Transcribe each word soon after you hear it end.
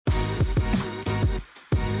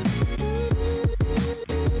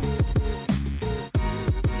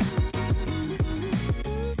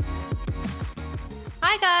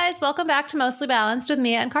guys, welcome back to Mostly Balanced with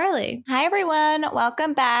Mia and Carly. Hi, everyone.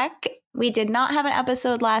 Welcome back. We did not have an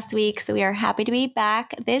episode last week, so we are happy to be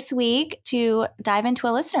back this week to dive into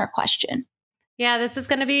a listener question. Yeah, this is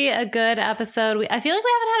going to be a good episode. I feel like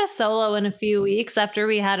we haven't had a solo in a few weeks after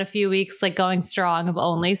we had a few weeks like going strong of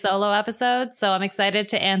only solo episodes. So I'm excited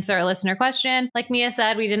to answer a listener question. Like Mia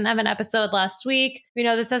said, we didn't have an episode last week. We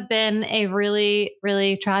know this has been a really,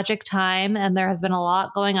 really tragic time and there has been a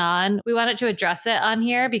lot going on. We wanted to address it on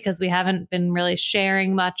here because we haven't been really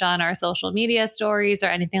sharing much on our social media stories or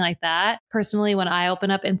anything like that. Personally, when I open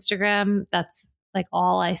up Instagram, that's like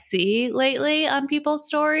all I see lately on people's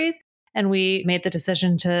stories. And we made the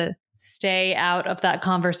decision to stay out of that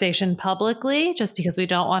conversation publicly just because we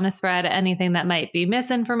don't want to spread anything that might be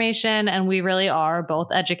misinformation. And we really are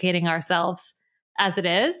both educating ourselves as it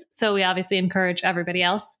is. So we obviously encourage everybody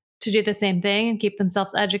else to do the same thing and keep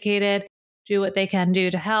themselves educated, do what they can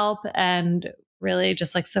do to help, and really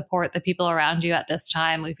just like support the people around you at this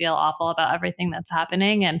time. We feel awful about everything that's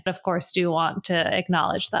happening. And of course, do want to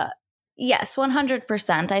acknowledge that. Yes,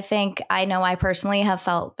 100%. I know I personally have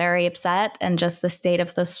felt very upset and just the state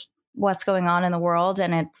of this, what's going on in the world.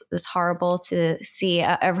 And it's horrible to see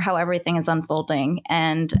how everything is unfolding.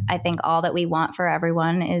 And I think all that we want for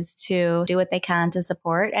everyone is to do what they can to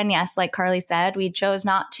support. And yes, like Carly said, we chose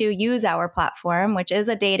not to use our platform, which is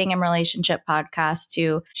a dating and relationship podcast,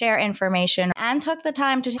 to share information, and took the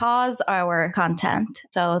time to pause our content.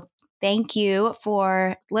 So thank you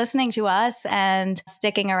for listening to us and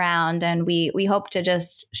sticking around. And we hope to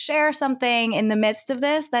just share something in the midst of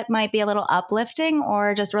this that might be a little uplifting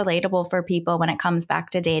or just relatable for people when it comes back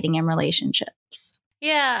to dating and relationships.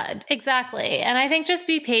 Yeah, exactly. And I think just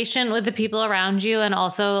be patient with the people around you and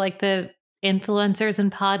also like the influencers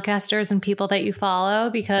and podcasters and people that you follow,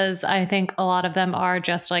 because I think a lot of them are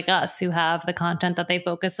just like us who have the content that they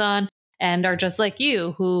focus on and are just like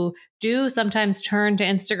you, who do sometimes turn to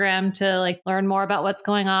Instagram to like learn more about what's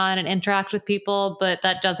going on and interact with people. But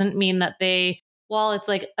that doesn't mean that while it's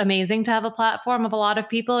like amazing to have a platform of a lot of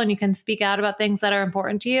people and you can speak out about things that are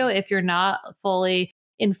important to you, if you're not fully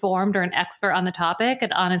informed or an expert on the topic,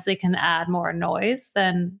 it honestly can add more noise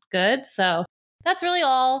than good. So that's really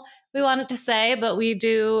all we wanted to say, but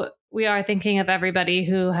we are thinking of everybody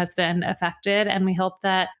who has been affected, and we hope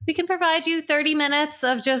that we can provide you 30 minutes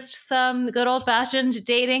of just some good old-fashioned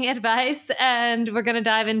dating advice, and we're going to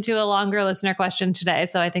dive into a longer listener question today,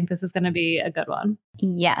 so I think this is going to be a good one.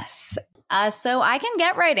 Yes. So I can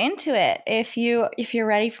get right into it if you're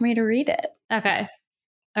ready for me to read it. Okay.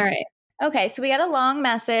 All right. Okay, so we got a long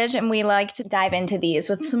message, and we like to dive into these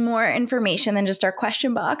with some more information than just our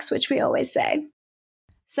question box, which we always say.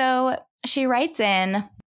 So she writes in,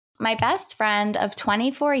 my best friend of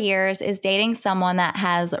 24 years is dating someone that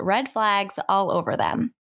has red flags all over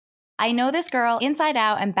them. I know this girl inside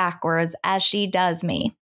out and backwards as she does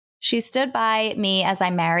me. She stood by me as I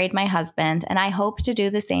married my husband, and I hope to do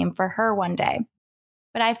the same for her one day.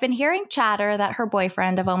 But I've been hearing chatter that her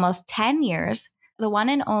boyfriend of almost 10 years, the one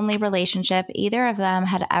and only relationship either of them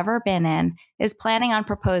had ever been in, is planning on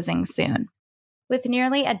proposing soon. With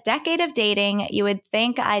nearly a decade of dating, you would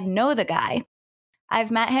think I'd know the guy.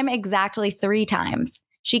 I've met him exactly 3 times.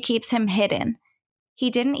 She keeps him hidden. He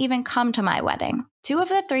didn't even come to my wedding. 2 of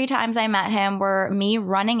the 3 times I met him were me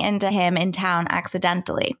running into him in town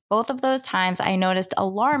accidentally. Both of those times I noticed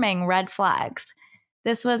alarming red flags.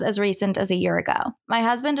 This was as recent as a year ago. My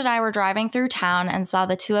husband and I were driving through town and saw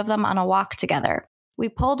the 2 of them on a walk together. We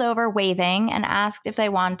pulled over waving and asked if they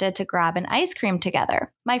wanted to grab an ice cream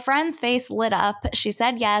together. My friend's face lit up. She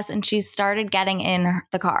said yes, and she started getting in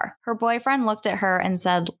the car. Her boyfriend looked at her and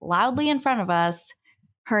said loudly in front of us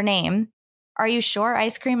her name. Are you sure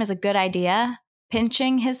ice cream is a good idea?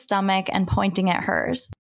 Pinching his stomach and pointing at hers.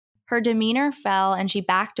 Her demeanor fell and she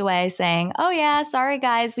backed away saying, oh yeah, sorry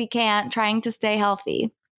guys, we can't, trying to stay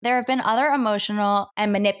healthy. There have been other emotional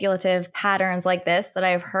and manipulative patterns like this that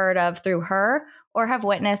I've heard of through her or have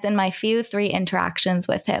witnessed in my few 3 interactions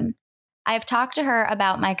with him. I have talked to her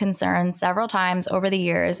about my concerns several times over the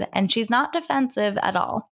years, and she's not defensive at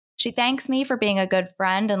all. She thanks me for being a good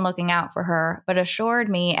friend and looking out for her, but assured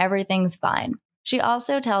me everything's fine. She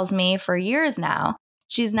also tells me for years now,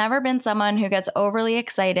 she's never been someone who gets overly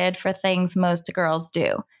excited for things most girls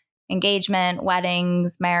do. Engagement,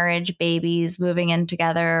 weddings, marriage, babies, moving in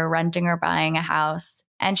together, renting or buying a house.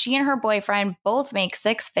 And she and her boyfriend both make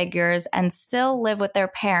 6 figures and still live with their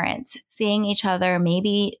parents, seeing each other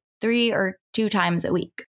maybe 3 or 2 times a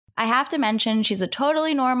week. I have to mention she's a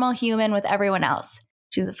totally normal human with everyone else.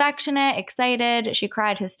 She's affectionate, excited. She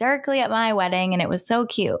cried hysterically at my wedding, and it was so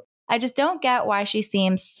cute. I just don't get why she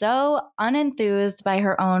seems so unenthused by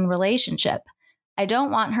her own relationship. I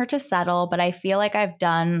don't want her to settle, but I feel like I've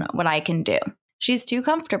done what I can do. She's too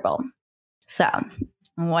comfortable. So,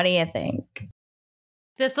 what do you think?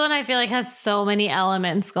 This one I feel like has so many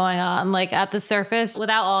elements going on. Like at the surface,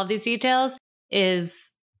 without all of these details,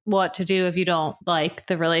 is what to do if you don't like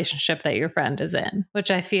the relationship that your friend is in, which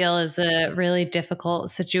I feel is a really difficult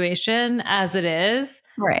situation as it is.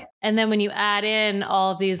 Right. And then when you add in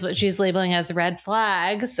all of these, what she's labeling as red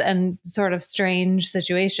flags and sort of strange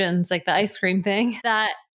situations like the ice cream thing,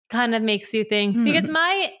 that kind of makes you think, because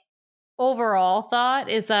my overall thought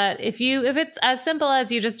is that if it's as simple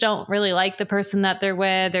as you just don't really like the person that they're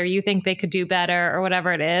with, or you think they could do better or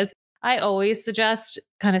whatever it is, I always suggest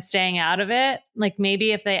kind of staying out of it. Like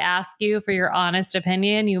maybe if they ask you for your honest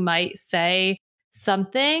opinion, you might say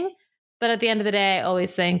something. But at the end of the day, I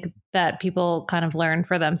always think that people kind of learn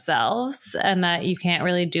for themselves and that you can't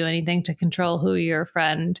really do anything to control who your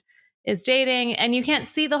friend is dating, and you can't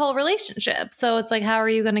see the whole relationship. So it's like, how are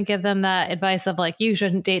you going to give them that advice of like, you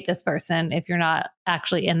shouldn't date this person if you're not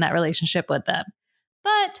actually in that relationship with them?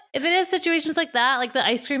 But if it is situations like that, like the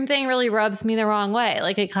ice cream thing really rubs me the wrong way.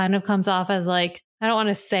 Like it kind of comes off as like, I don't want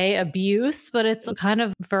to say abuse, but it's kind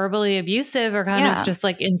of verbally abusive or kind of just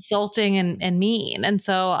like insulting and mean. And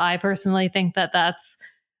so I personally think that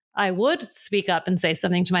I would speak up and say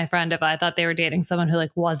something to my friend if I thought they were dating someone who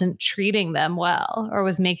like wasn't treating them well or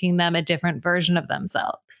was making them a different version of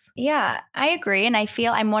themselves. Yeah, I agree. And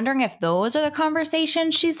I'm wondering if those are the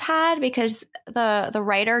conversations she's had, because the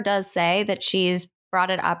writer does say that she's brought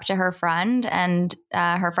it up to her friend, and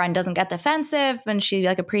her friend doesn't get defensive, and she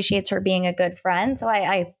like appreciates her being a good friend. So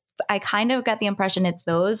I kind of got the impression it's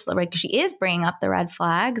those, like she is bringing up the red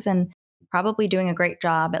flags and probably doing a great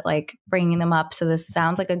job at like bringing them up. So this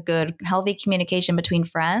sounds like a good, healthy communication between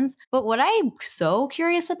friends. But what I'm so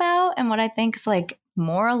curious about, and what I think is like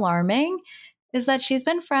more alarming, is that she's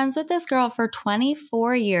been friends with this girl for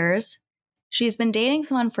 24 years. She's been dating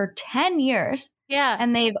someone for 10 years. Yeah.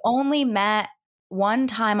 And they've only met one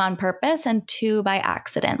time on purpose and two by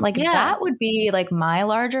accident. Like that would be like my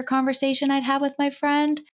larger conversation I'd have with my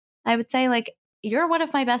friend. I would say like, you're one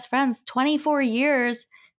of my best friends, 24 years.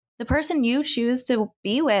 The person you choose to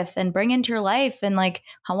be with and bring into your life and like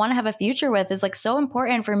I want to have a future with is like so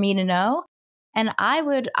important for me to know. And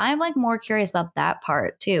I'm like more curious about that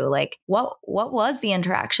part too. Like what was the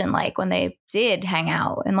interaction like when they did hang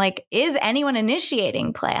out? And like, is anyone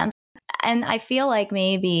initiating plans? And I feel like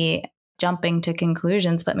maybe jumping to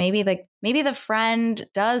conclusions, but maybe the friend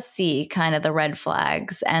does see kind of the red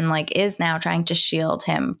flags and like is now trying to shield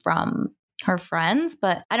him from her friends.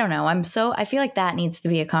 But I don't know. I feel like that needs to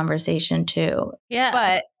be a conversation too. Yeah.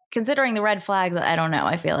 But considering the red flags, I don't know.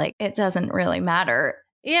 I feel like it doesn't really matter.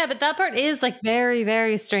 Yeah, but that part is like very,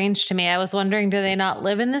 very strange to me. I was wondering, do they not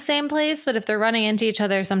live in the same place? But if they're running into each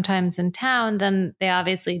other sometimes in town, then they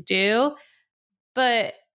obviously do.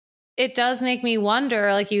 But it does make me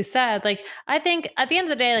wonder, like you said, like I think at the end of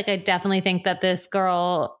the day, like I definitely think that this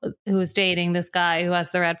girl who's dating this guy who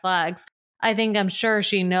has the red flags, I'm sure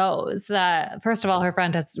she knows that, first of all, her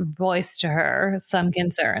friend has voiced to her some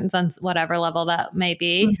concerns on whatever level that may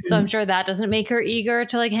be. Mm-hmm. So I'm sure that doesn't make her eager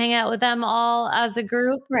to like hang out with them all as a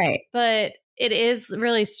group. Right. But it is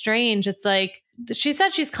really strange. It's like, she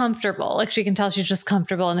said she's comfortable. Like she can tell she's just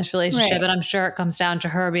comfortable in this relationship. Right. And I'm sure it comes down to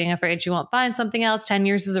her being afraid she won't find something else. 10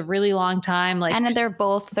 years is a really long time. Like, and they're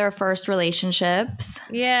both their first relationships.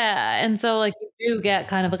 Yeah. And so like you do get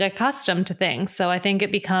kind of like accustomed to things. So I think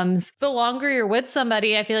it becomes, the longer you're with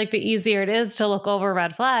somebody, I feel like the easier it is to look over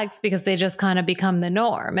red flags because they just kind of become the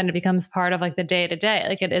norm and it becomes part of like the day to day.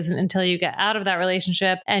 Like it isn't until you get out of that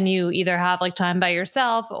relationship and you either have like time by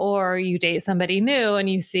yourself or you date somebody new and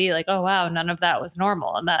you see like, oh wow, none of that was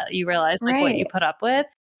normal, and that you realize like what you put up with.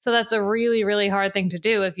 So that's a really, really hard thing to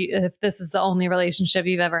do if this is the only relationship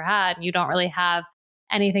you've ever had and you don't really have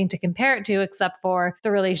anything to compare it to except for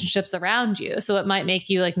the relationships around you. So it might make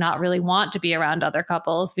you like not really want to be around other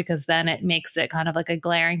couples because then it makes it kind of like a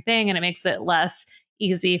glaring thing and it makes it less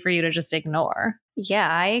easy for you to just ignore. Yeah,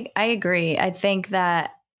 I agree. I think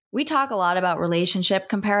that we talk a lot about relationship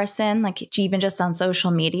comparison, like even just on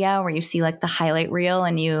social media where you see like the highlight reel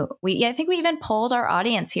and I think we even polled our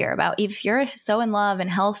audience here about if you're so in love and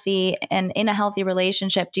healthy and in a healthy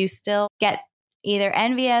relationship, do you still get either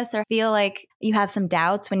envious or feel like you have some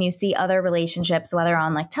doubts when you see other relationships, whether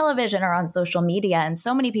on like television or on social media? And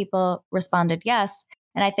so many people responded yes.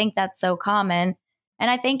 And I think that's so common. And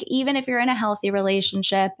I think even if you're in a healthy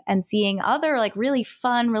relationship and seeing other like really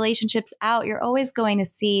fun relationships out, you're always going to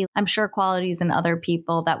see, I'm sure, qualities in other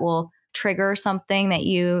people that will trigger something that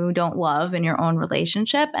you don't love in your own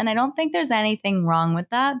relationship. And I don't think there's anything wrong with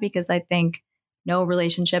that because I think no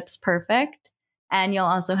relationship's perfect. And you'll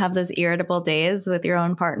also have those irritable days with your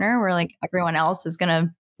own partner where like everyone else is going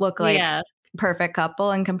to look like Yeah. perfect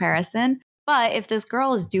couple in comparison. But if this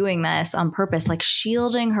girl is doing this on purpose, like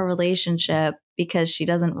shielding her relationship because she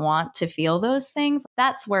doesn't want to feel those things,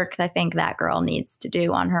 that's work I think that girl needs to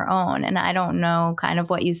do on her own. And I don't know kind of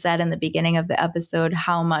what you said in the beginning of the episode,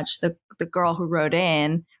 how much the girl who wrote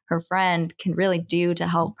in, her friend, can really do to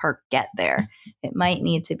help her get there. It might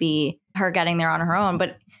need to be her getting there on her own.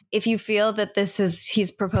 But if you feel that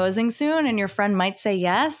he's proposing soon and your friend might say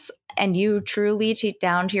yes, and you truly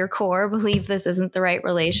down to your core believe this isn't the right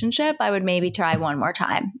relationship, I would maybe try one more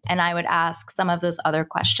time. And I would ask some of those other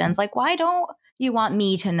questions, like, why don't you want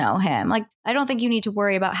me to know him? Like, I don't think you need to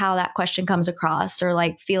worry about how that question comes across, or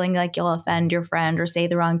like feeling like you'll offend your friend or say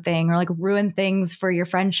the wrong thing or like ruin things for your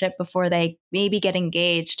friendship before they maybe get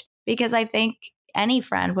engaged. Because I think any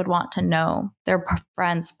friend would want to know their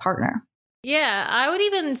friend's partner. Yeah, I would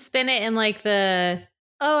even spin it in like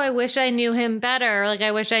oh, I wish I knew him better. Like,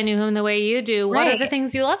 I wish I knew him the way you do. What are the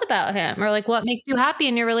things you love about him? Or like, what makes you happy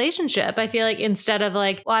in your relationship? I feel like instead of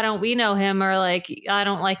like, why don't we know him? Or like, I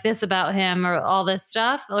don't like this about him or all this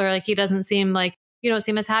stuff. Or like, he doesn't seem like, you don't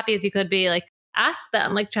seem as happy as you could be. Like, ask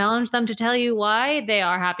them, like challenge them to tell you why they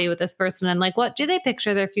are happy with this person and like what do they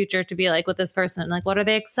picture their future to be like with this person? Like what are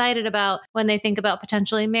they excited about when they think about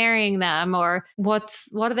potentially marrying them, or what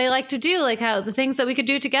do they like to do? Like how the things that we could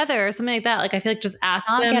do together or something like that. Like I feel like just ask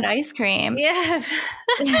Not them. get ice cream. Yeah.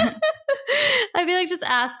 I feel like just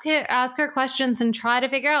ask her questions and try to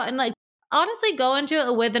figure out, and like honestly go into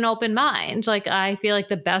it with an open mind. Like I feel like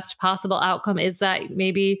the best possible outcome is that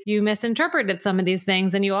maybe you misinterpreted some of these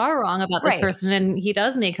things and you are wrong about this person and he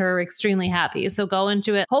does make her extremely happy. So go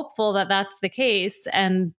into it hopeful that that's the case,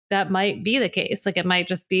 and that might be the case. Like it might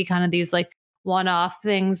just be kind of these like one-off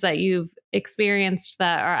things that you've experienced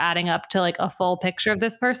that are adding up to like a full picture of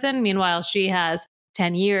this person. Meanwhile, she has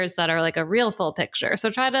 10 years that are like a real full picture. So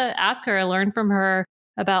try to ask her, learn from her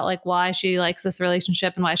about like why she likes this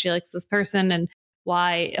relationship and why she likes this person and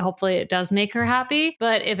why hopefully it does make her happy.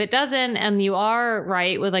 But if it doesn't, and you are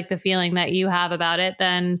right with like the feeling that you have about it,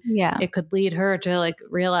 then it could lead her to like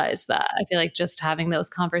realize that. I feel like just having those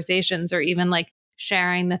conversations, or even like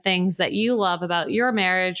sharing the things that you love about your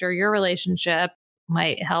marriage or your relationship,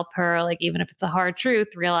 might help her, like even if it's a hard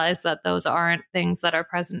truth, realize that those aren't things that are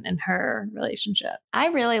present in her relationship. I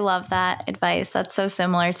really love that advice. That's so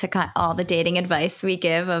similar to all the dating advice we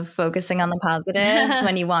give of focusing on the positives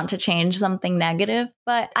when you want to change something negative.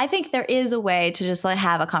 But I think there is a way to just like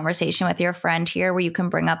have a conversation with your friend here where you can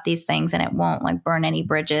bring up these things and it won't like burn any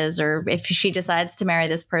bridges. Or if she decides to marry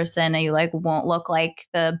this person, you like won't look like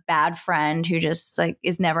the bad friend who just like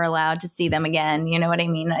is never allowed to see them again. You know what I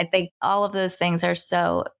mean? I think all of those things are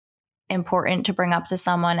so important to bring up to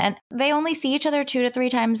someone. And they only see each other 2 to 3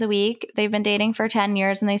 times a week. They've been dating for 10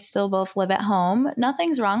 years and they still both live at home.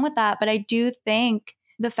 Nothing's wrong with that. But I do think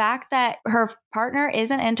the fact that her partner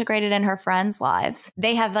isn't integrated in her friends' lives,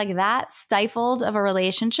 they have like that stifled of a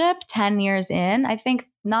relationship 10 years in. I think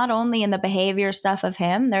not only in the behavior stuff of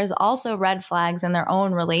him, there's also red flags in their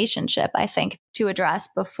own relationship, I think, to address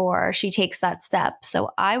before she takes that step.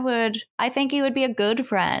 So I think he would be a good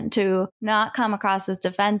friend to not come across as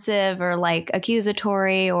defensive or like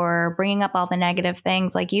accusatory or bringing up all the negative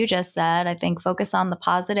things like you just said. I think focus on the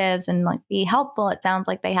positives and like be helpful. It sounds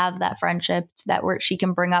like they have that friendship that where she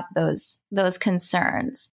can bring up those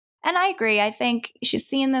concerns. And I agree. I think she's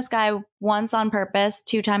seen this guy once on purpose,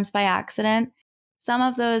 2 times by accident. Some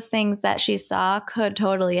of those things that she saw could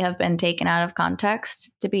totally have been taken out of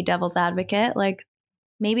context, to be devil's advocate. Like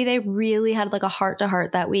maybe they really had like a heart to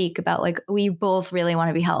heart that week about like, we both really want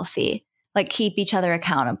to be healthy, like keep each other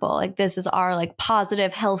accountable. Like this is our like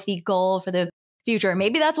positive, healthy goal for the future.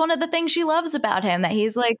 Maybe that's one of the things she loves about him, that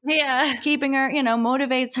he's like keeping her,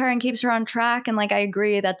 motivates her and keeps her on track. And like, I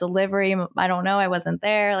agree that delivery, I don't know, I wasn't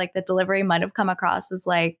there. Like the delivery might have come across as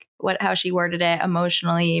like how she worded it,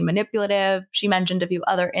 emotionally manipulative. She mentioned a few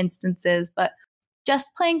other instances, but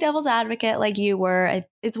just playing devil's advocate like you were,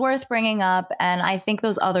 it's worth bringing up. And I think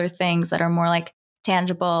those other things that are more like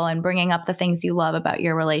tangible and bringing up the things you love about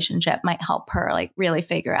your relationship might help her like really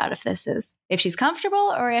figure out if she's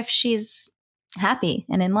comfortable or if she's happy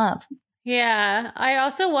and in love. Yeah. I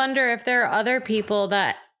also wonder if there are other people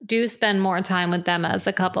that do spend more time with them as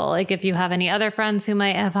a couple. Like if you have any other friends who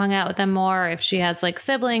might have hung out with them more, if she has like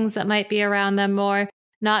siblings that might be around them more,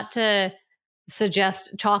 not to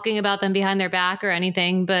suggest talking about them behind their back or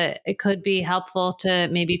anything, but it could be helpful to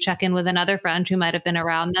maybe check in with another friend who might have been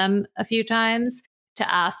around them a few times to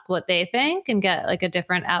ask what they think and get like a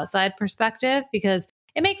different outside perspective. Because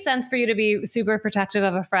it makes sense for you to be super protective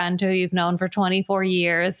of a friend who you've known for 24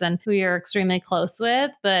 years and who you're extremely close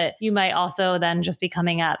with. But you might also then just be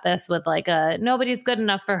coming at this with like a nobody's good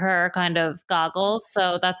enough for her kind of goggles.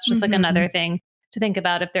 So that's just like another thing to think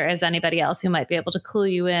about if there is anybody else who might be able to clue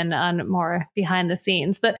you in on more behind the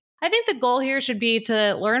scenes. But I think the goal here should be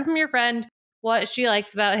to learn from your friend what she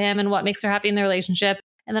likes about him and what makes her happy in the relationship.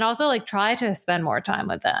 And then also like try to spend more time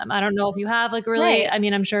with them. I don't know if you have like really, I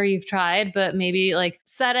mean, I'm sure you've tried, but maybe like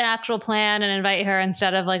set an actual plan and invite her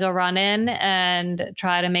instead of like a run in and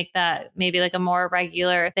try to make that maybe like a more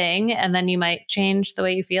regular thing. And then you might change the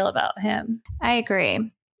way you feel about him. I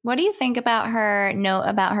agree. What do you think about her note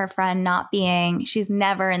about her friend not being, she's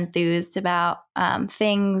never enthused about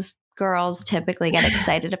things girls typically get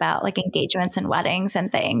excited about, like engagements and weddings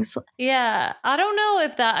and things? Yeah, I don't know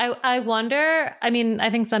if that, I wonder, I mean, I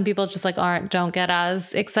think some people just like don't get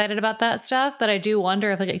as excited about that stuff, but I do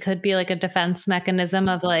wonder if like it could be like a defense mechanism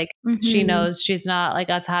of like, she knows she's not like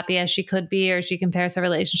as happy as she could be, or she compares her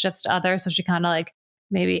relationships to others. So she kind of like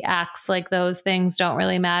maybe acts like those things don't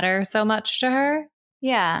really matter so much to her.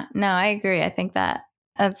 Yeah, no, I agree. I think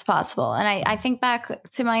that's possible. And I think back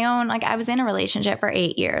to my own, like I was in a relationship for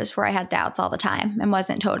 8 years where I had doubts all the time and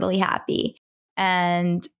wasn't totally happy.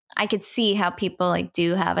 And I could see how people like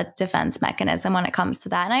do have a defense mechanism when it comes to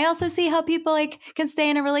that. And I also see how people like can stay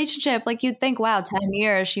in a relationship. Like you'd think, wow, 10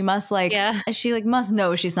 years, she must like, she like must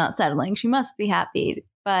know she's not settling. She must be happy.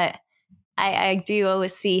 But I do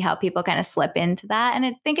always see how people kind of slip into that. And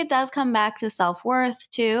I think it does come back to self-worth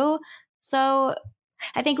too. So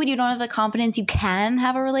I think when you don't have the confidence, you can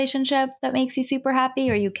have a relationship that makes you super happy,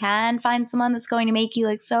 or you can find someone that's going to make you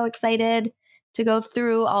like so excited to go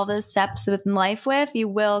through all the steps within life with, you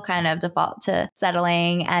will kind of default to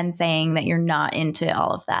settling and saying that you're not into all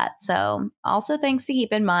of that. So also things to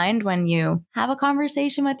keep in mind when you have a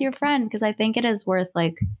conversation with your friend, because I think it is worth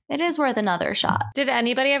another shot. Did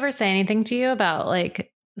anybody ever say anything to you about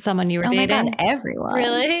like someone you were dating? Oh my God, everyone.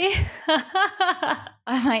 Really?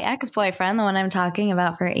 My ex-boyfriend, the one I'm talking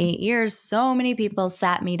about for 8 years, so many people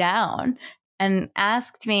sat me down and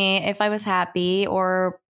asked me if I was happy,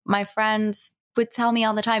 or my friends would tell me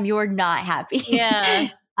all the time, you're not happy. Yeah.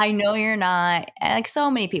 I know you're not. And like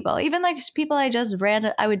so many people, even like people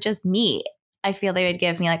I would just meet. I feel they would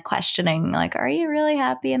give me like questioning, like, are you really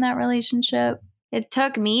happy in that relationship? It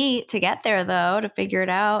took me to get there though, to figure it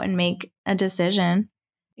out and make a decision.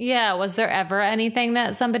 Yeah. Was there ever anything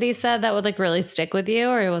that somebody said that would like really stick with you,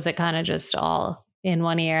 or was it kind of just all in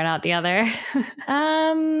one ear and out the other?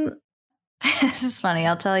 This is funny.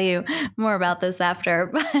 I'll tell you more about this after.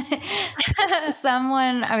 But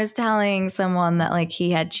I was telling someone that like he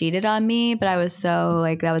had cheated on me, but I was so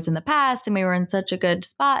like that was in the past and we were in such a good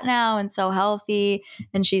spot now and so healthy.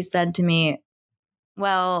 And she said to me,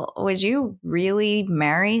 well, would you really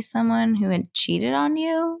marry someone who had cheated on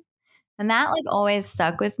you? And that like always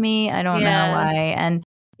stuck with me. I don't know why. And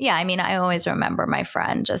yeah, I mean, I always remember my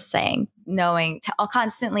friend just saying,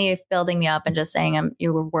 constantly building me up and just saying,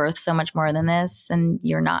 you were worth so much more than this and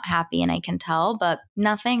you're not happy and I can tell, but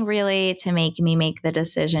nothing really to make me make the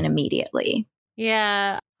decision immediately.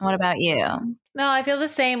 Yeah. What about you? No, I feel the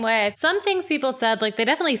same way. Some things people said, like they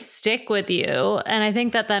definitely stick with you. And I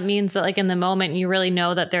think that means that like in the moment, you really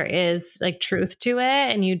know that there is like truth to it.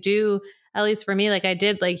 And you do, at least for me, like I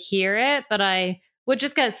did like hear it, but I would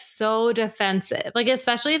just get so defensive. Like,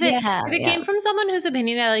 especially if it came from someone whose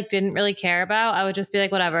opinion I like didn't really care about, I would just be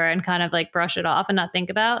like, whatever, and kind of like brush it off and not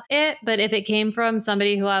think about it. But if it came from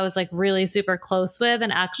somebody who I was like really super close with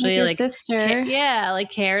and actually your sister,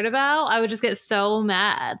 cared about, I would just get so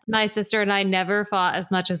mad. My sister and I never fought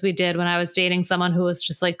as much as we did when I was dating someone who was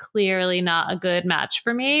just like clearly not a good match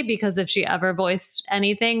for me, because if she ever voiced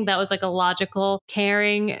anything that was like a logical,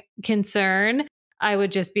 caring concern, I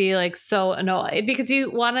would just be like so annoyed, because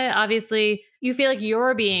you want to, obviously you feel like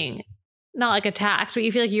you're being not like attacked, but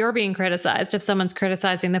you feel like you're being criticized if someone's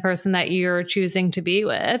criticizing the person that you're choosing to be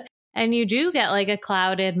with. And you do get like a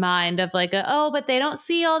clouded mind of like, but they don't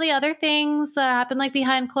see all the other things that happen like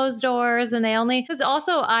behind closed doors. And because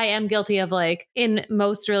also I am guilty of like in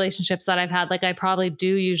most relationships that I've had, like I probably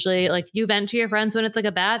do usually like you vent to your friends when it's like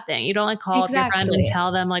a bad thing. You don't like call up your friend and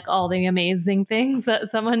tell them like all the amazing things that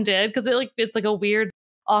someone did, because it's like a weird,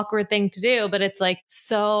 awkward thing to do. But it's like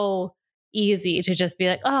so easy to just be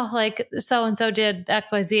like, oh, like so-and-so did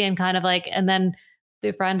XYZ, and kind of like, and then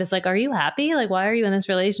the friend is like, are you happy? Like, why are you in this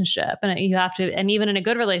relationship? And you have to, and even in a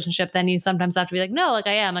good relationship, then you sometimes have to be like, no, like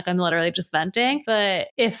I am, like I'm literally just venting. But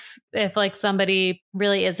if like somebody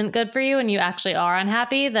really isn't good for you and you actually are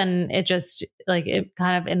unhappy, then it just like, it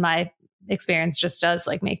kind of in my experience just does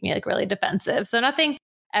like make me like really defensive. So nothing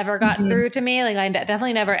ever got through to me. Like I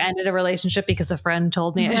definitely never ended a relationship because a friend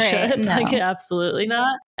told me I should. No. Like absolutely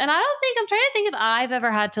not. And I'm trying to think if I've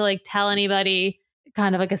ever had to like tell anybody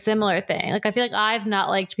kind of like a similar thing. Like I feel like I've not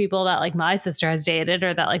liked people that like my sister has dated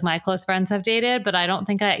or that like my close friends have dated, but I don't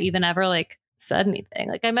think I even ever like said anything.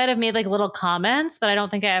 Like I might have made like little comments, but I don't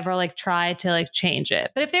think I ever like tried to like change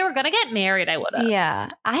it. But if they were going to get married, I would have. Yeah.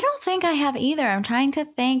 I don't think I have either. I'm trying to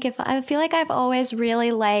think if I feel like I've always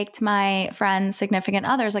really liked my friends' significant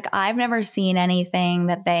others. Like I've never seen anything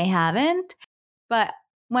that they haven't. But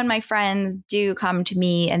when my friends do come to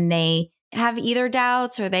me and they have either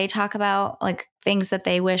doubts or they talk about like things that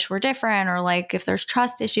they wish were different or like if there's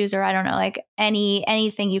trust issues or I don't know, like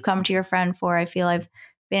anything you come to your friend for, I feel I've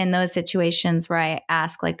been in those situations where I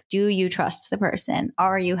ask like, do you trust the person?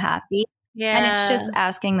 Are you happy? Yeah. And it's just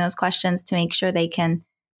asking those questions to make sure they can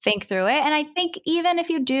think through it. And I think even if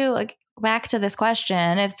you do, like, back to this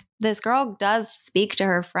question, if this girl does speak to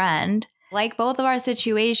her friend, like both of our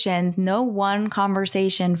situations, no one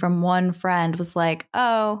conversation from one friend was like,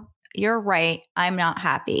 oh, you're right. I'm not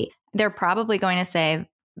happy. They're probably going to say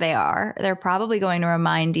they are. They're probably going to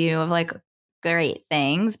remind you of like great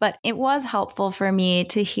things, but it was helpful for me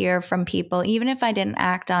to hear from people, even if I didn't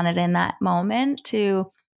act on it in that moment,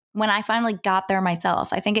 to when I finally got there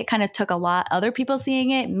myself. I think it kind of took a lot, other people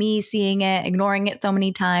seeing it, me seeing it, ignoring it so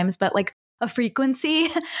many times, but like a frequency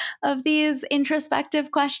of these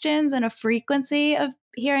introspective questions and a frequency of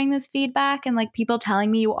hearing this feedback and like people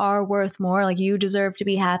telling me you are worth more, like you deserve to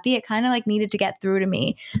be happy. It kind of like needed to get through to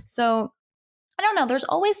me. So I don't know. There's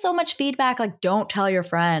always so much feedback. Like, don't tell your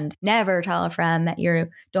friend, never tell a friend that you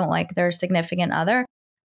don't like their significant other.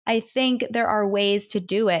 I think there are ways to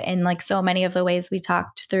do it in like so many of the ways we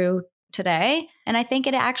talked through today. And I think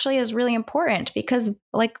it actually is really important because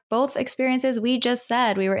like both experiences we just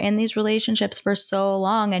said, we were in these relationships for so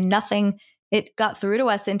long and nothing, it got through to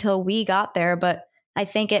us until we got there. But I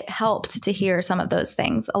think it helped to hear some of those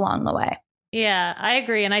things along the way. Yeah, I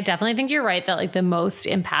agree. And I definitely think you're right that like the most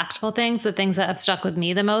impactful things, the things that have stuck with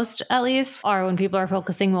me the most, at least, are when people are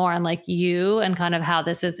focusing more on like you and kind of how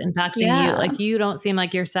this is impacting you. Like you don't seem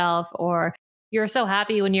like yourself, or you're so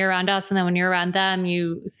happy when you're around us. And then when you're around them,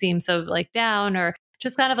 you seem so like down, or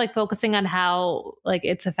just kind of like focusing on how like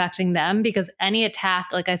it's affecting them. Because any attack,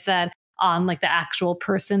 like I said, on like the actual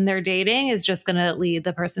person they're dating is just going to lead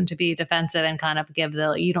the person to be defensive and kind of give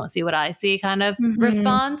the you don't see what I see kind of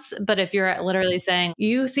response. But if you're literally saying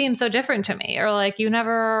you seem so different to me, or like you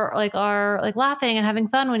never like are like laughing and having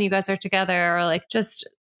fun when you guys are together, or like just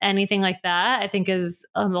anything like that, I think is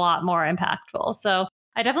a lot more impactful. So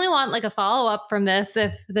I definitely want like a follow up from this.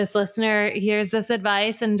 If this listener hears this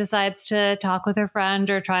advice and decides to talk with her friend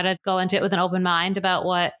or try to go into it with an open mind about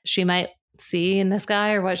what she might see in this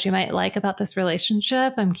guy or what she might like about this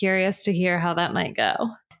relationship, I'm curious to hear how that might go.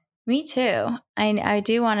 Me too. I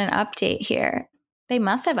do want an update here. They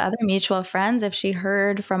must have other mutual friends if she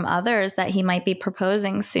heard from others that he might be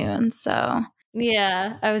proposing soon. So,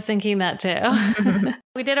 yeah, I was thinking that too.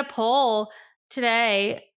 We did a poll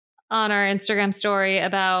today on our Instagram story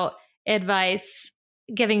about advice,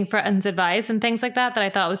 giving friends advice and things like that I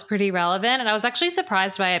thought was pretty relevant. And I was actually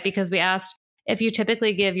surprised by it because we asked if you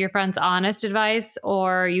typically give your friends honest advice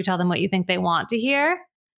or you tell them what you think they want to hear.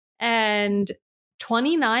 And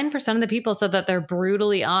 29% of the people said that they're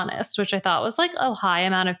brutally honest, which I thought was like a high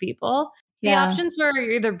amount of people. The options were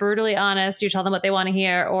you're either brutally honest, you tell them what they want to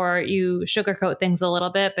hear, or you sugarcoat things a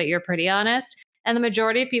little bit, but you're pretty honest. And the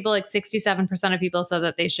majority of people, like 67% of people, said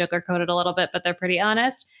that they sugarcoat it a little bit, but they're pretty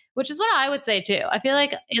honest, which is what I would say too. I feel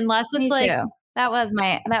like unless it's Me too.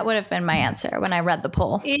 That would have been my answer when I read the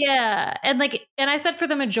poll. Yeah. And I said for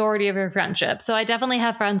the majority of your friendship. So I definitely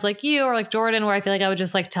have friends like you or like Jordan where I feel like I would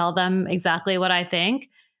just like tell them exactly what I think.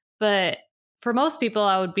 But for most people,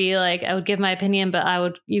 I would be like, I would give my opinion,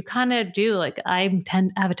 but you kind of do like,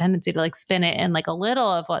 have a tendency to like spin it in like a little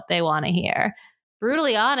of what they want to hear.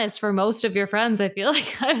 Brutally honest for most of your friends, I feel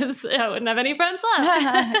like I wouldn't have any friends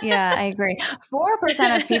left. Yeah, I agree.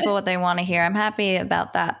 4% of people what they want to hear. I'm happy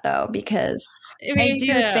about that though, because I do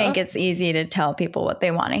think it's easy to tell people what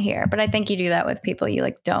they want to hear. But I think you do that with people you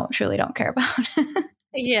like truly don't care about.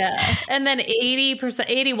 Yeah. And then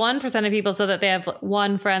 81% of people said that they have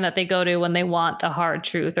one friend that they go to when they want the hard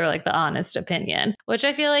truth or like the honest opinion, which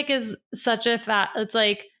I feel like is such it's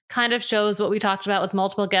like kind of shows what we talked about with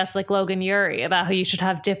multiple guests like Logan Ury about how you should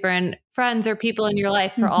have different friends or people in your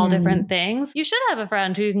life for all different things. You should have a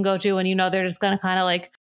friend who you can go to when you know they're just going to kind of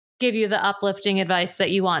like give you the uplifting advice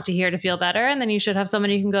that you want to hear to feel better. And then you should have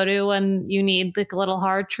someone you can go to when you need like a little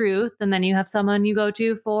hard truth. And then you have someone you go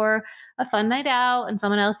to for a fun night out and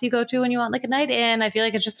someone else you go to when you want like a night in. I feel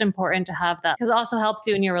like it's just important to have that because it also helps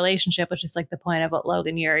you in your relationship, which is like the point of what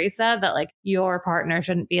Logan Ury said, that like your partner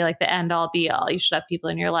shouldn't be like the end all be all. You should have people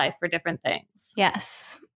in your life for different things.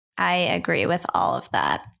 Yes, I agree with all of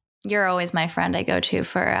that. You're always my friend I go to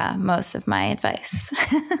for most of my advice.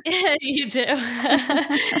 You do.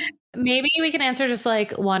 Maybe we can answer just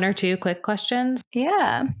like one or two quick questions.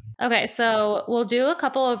 Yeah. Okay, so we'll do a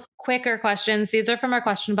couple of quicker questions. These are from our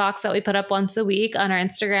question box that we put up once a week on our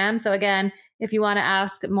Instagram. So again, if you want to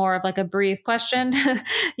ask more of like a brief question,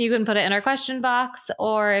 you can put it in our question box.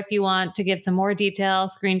 Or if you want to give some more detail,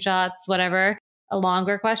 screenshots, whatever, a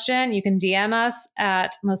longer question, you can DM us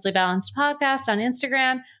at Mostly Balanced Podcast on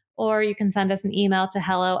Instagram, or you can send us an email to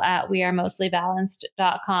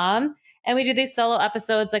hello@wearemostlybalanced.com. And we do these solo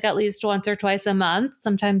episodes like at least once or twice a month,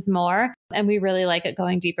 sometimes more. And we really like it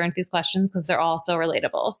going deeper into these questions because they're all so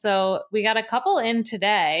relatable. So we got a couple in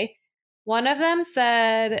today. One of them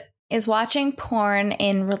said, is watching porn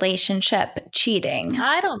in relationship cheating?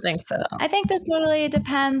 I don't think so. I think this totally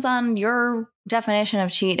depends on your definition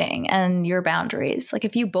of cheating and your boundaries. Like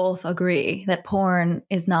if you both agree that porn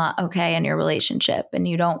is not okay in your relationship and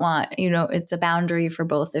you don't want, it's a boundary for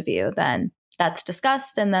both of you, then that's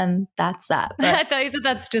discussed, and then that's that. But, I thought you said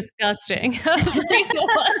that's disgusting. No,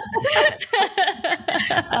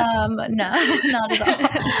 not at all.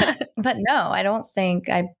 But no, I don't think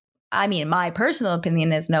I mean, my personal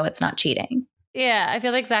opinion is no, it's not cheating. Yeah, I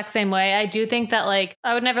feel the exact same way. I do think that like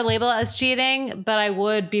I would never label it as cheating, but I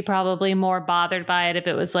would be probably more bothered by it if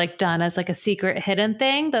it was like done as like a secret hidden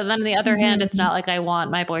thing. But then on the other hand, it's not like I want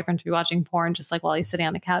my boyfriend to be watching porn just like while he's sitting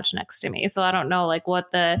on the couch next to me. So I don't know like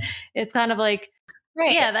it's kind of like,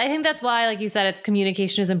 right. Yeah, I think that's why, like you said, it's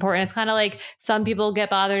communication is important. It's kind of like some people get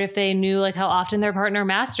bothered if they knew like how often their partner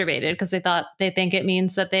masturbated because they think it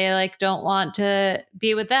means that they like don't want to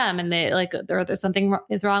be with them and they like there's something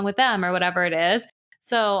is wrong with them or whatever it is.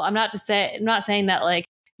 So I'm not saying that like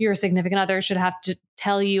your significant other should have to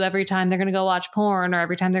tell you every time they're going to go watch porn or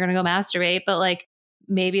every time they're going to go masturbate, but like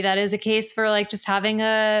maybe that is a case for like just having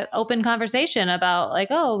a open conversation about like,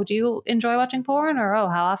 oh, do you enjoy watching porn? Or, oh,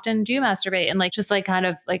 how often do you masturbate? And like, just like kind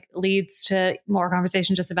of like leads to more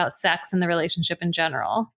conversation just about sex and the relationship in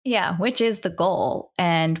general. Yeah, which is the goal.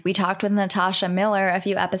 And we talked with Natasha Miller a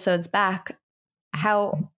few episodes back,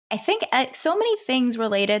 how I think so many things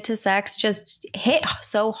related to sex just hit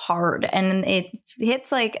so hard and it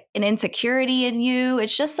hits like an insecurity in you.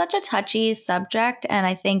 It's just such a touchy subject. And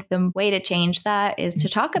I think the way to change that is to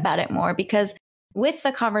talk about it more because with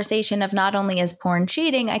the conversation of not only is porn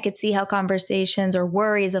cheating, I could see how conversations or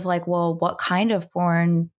worries of like, well, what kind of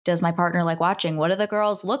porn does my partner like watching? What do the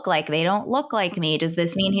girls look like? They don't look like me. Does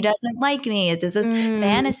this mean he doesn't like me? Does this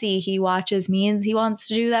fantasy he watches means he wants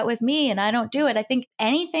to do that with me and I don't do it? I think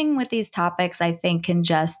anything with these topics, I think can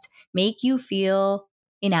just make you feel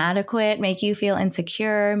inadequate, make you feel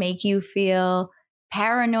insecure, make you feel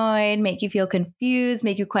paranoid, make you feel confused,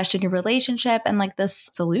 make you question your relationship. And like the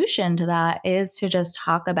solution to that is to just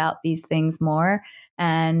talk about these things more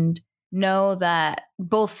and know that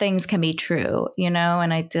both things can be true, and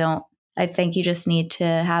I think you just need to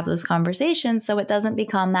have those conversations so it doesn't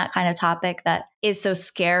become that kind of topic that is so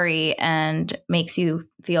scary and makes you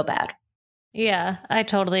feel bad. Yeah, I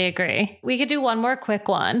totally agree. We could do one more quick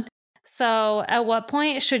one. So at what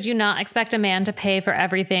point should you not expect a man to pay for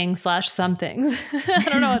everything / some things? I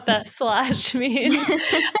don't know what that / means.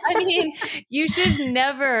 I mean, you should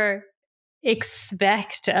never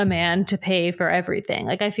expect a man to pay for everything.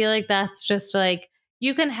 Like, I feel like that's just like,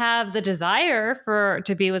 you can have the desire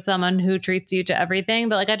to be with someone who treats you to everything.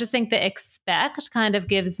 But like, I just think the expect kind of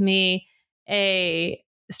gives me a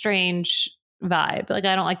strange vibe. Like,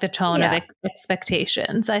 I don't like the tone of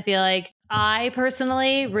expectations. I feel like I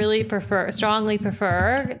personally really strongly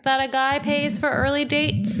prefer that a guy pays for early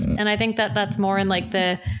dates. And I think that that's more in like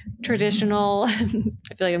the traditional, I feel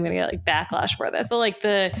like I'm going to get like backlash for this, but like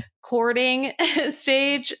the courting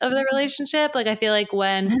stage of the relationship. Like, I feel like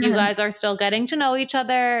when you guys are still getting to know each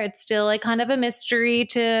other, it's still like kind of a mystery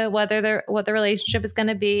to what the relationship is going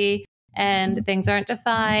to be. And things aren't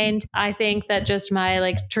defined. I think that just my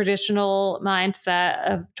like traditional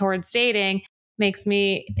mindset towards dating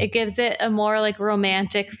it gives it a more like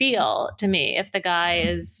romantic feel to me if the guy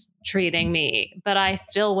is treating me, but I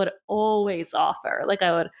still would always offer. Like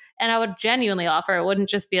I would genuinely offer. It wouldn't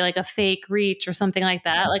just be like a fake reach or something like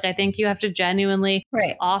that. Like I think you have to genuinely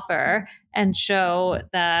offer and show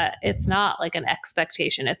that it's not like an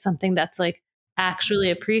expectation. It's something that's like actually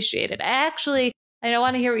appreciated. I actually I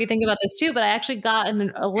want to hear what you think about this too, but I actually got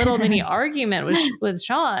in a little mini argument with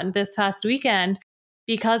Sean this past weekend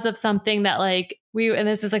because of something that like and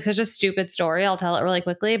this is like such a stupid story. I'll tell it really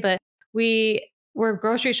quickly, but we were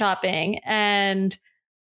grocery shopping and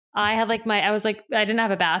I had like I didn't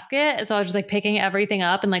have a basket. So I was just like picking everything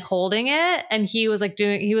up and like holding it. And he was like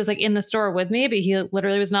in the store with me, but he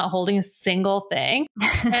literally was not holding a single thing.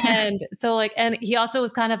 And so like, and he also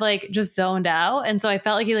was kind of like just zoned out. And so I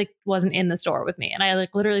felt like he like wasn't in the store with me. And I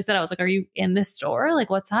like literally said, I was like, are you in this store? Like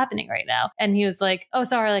what's happening right now? And he was like, oh,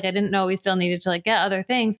 sorry. Like I didn't know we still needed to like get other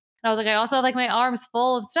things. And I was like, I also have like my arms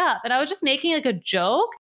full of stuff. And I was just making like a joke.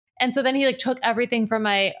 And so then he like took everything from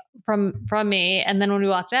me. And then when we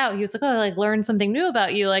walked out, he was like, oh, I like learned something new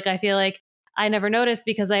about you. Like, I feel like I never noticed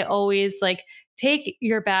because I always like take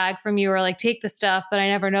your bag from you or like take the stuff. But I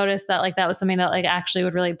never noticed that like that was something that like actually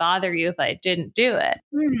would really bother you if I didn't do it.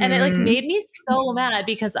 Mm-hmm. And it like made me so mad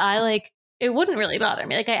because it wouldn't really bother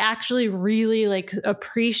me. Like I actually really like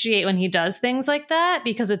appreciate when he does things like that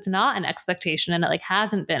because it's not an expectation and it like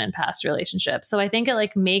hasn't been in past relationships. So I think it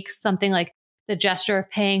like makes something like the gesture of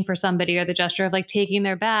paying for somebody or the gesture of like taking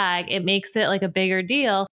their bag, it makes it like a bigger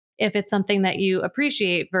deal if it's something that you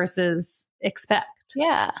appreciate versus expect.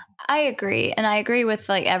 Yeah, I agree. And I agree with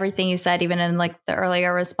like everything you said, even in like the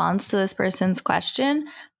earlier response to this person's question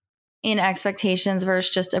in expectations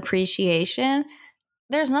versus just appreciation.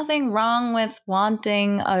 There's nothing wrong with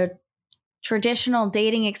wanting a traditional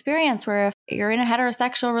dating experience where if you're in a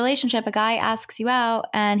heterosexual relationship, a guy asks you out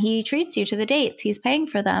and he treats you to the dates, he's paying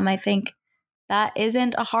for them. I think that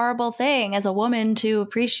isn't a horrible thing as a woman to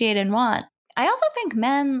appreciate and want. I also think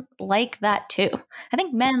men like that too. I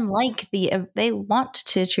think men like they want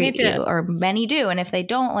to treat you, or many do. And if they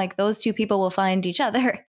don't, like those two people will find each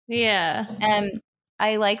other. Yeah. And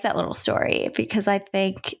I like that little story because I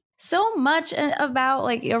think so much about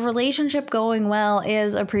like a relationship going well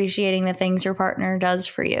is appreciating the things your partner does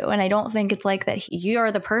for you. And I don't think it's like that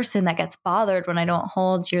you're the person that gets bothered when I don't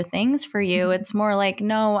hold your things for you. Mm-hmm. It's more like,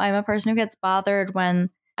 no, I'm a person who gets bothered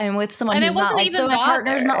when I'm with someone who's not like, so my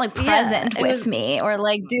partner's not like present with me or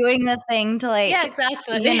like doing the thing to like,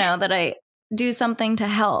 exactly. You know, that I do something to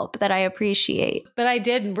help that I appreciate. But I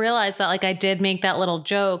did realize that like I did make that little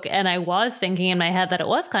joke and I was thinking in my head that it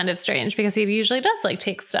was kind of strange because he usually does like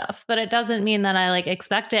take stuff, but it doesn't mean that I like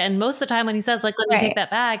expect it. And most of the time when he says like, let me take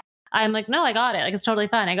that bag, I'm like, no, I got it. Like, it's totally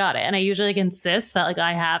fine. I got it. And I usually like insist that like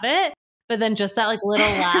I have it. But then just that like little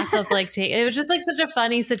lack of like it was just like such a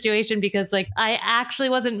funny situation because like I actually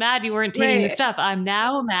wasn't mad you weren't taking the stuff. I'm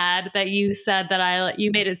now mad that you said that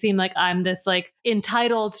you made it seem like I'm this like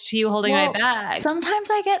entitled to you holding my bag. Sometimes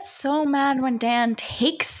I get so mad when Dan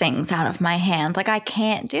takes things out of my hand. Like I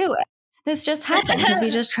can't do it. This just happened because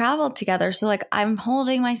we just traveled together. So like I'm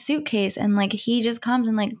holding my suitcase and like he just comes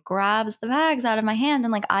and like grabs the bags out of my hand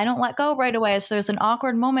and like I don't let go right away. So there's an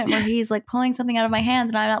awkward moment where he's like pulling something out of my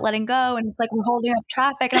hands and I'm not letting go. And it's like we're holding up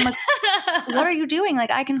traffic. And I'm like, what are you doing?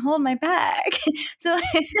 Like I can hold my bag. So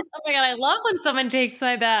oh my God, I love when someone takes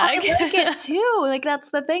my bag. I like it too. Like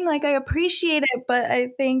that's the thing. Like I appreciate it, but I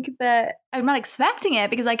think that I'm not expecting it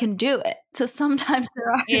because I can do it. So sometimes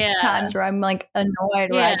there are times where I'm like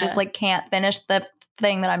annoyed where I just like can't finish the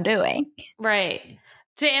thing that I'm doing. Right.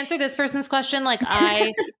 To answer this person's question, like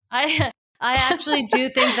I actually do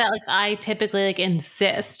think that like I typically like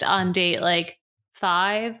insist on date like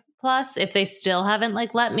 5+ if they still haven't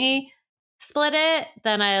like let me split it,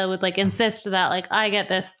 then I would like insist that like I get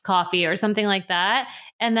this coffee or something like that.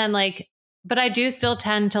 And then like, but I do still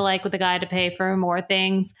tend to like with the guy to pay for more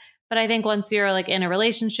things. But I think once you're like in a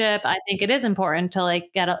relationship, I think it is important to like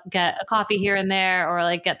get a coffee here and there or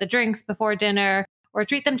like get the drinks before dinner or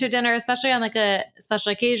treat them to dinner, especially on like a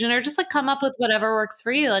special occasion or just like come up with whatever works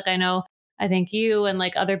for you. Like I think you and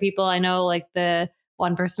like other people, I know like the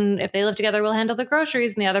one person, if they live together, will handle the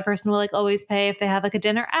groceries and the other person will like always pay if they have like a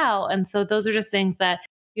dinner out. And so those are just things that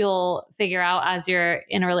you'll figure out as you're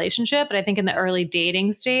in a relationship. But I think in the early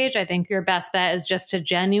dating stage, I think your best bet is just to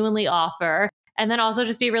genuinely offer. And then also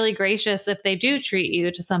just be really gracious if they do treat you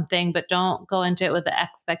to something, but don't go into it with the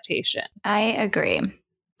expectation. I agree.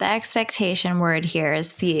 The expectation word here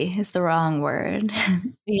is the wrong word.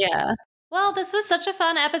 Yeah. Well, this was such a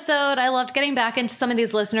fun episode. I loved getting back into some of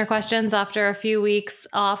these listener questions after a few weeks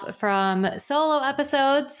off from solo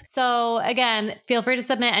episodes. So again, feel free to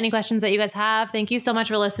submit any questions that you guys have. Thank you so much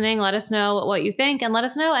for listening. Let us know what you think and let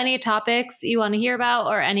us know any topics you want to hear about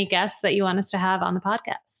or any guests that you want us to have on the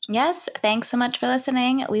podcast. Yes. Thanks so much for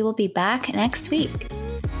listening. We will be back next week.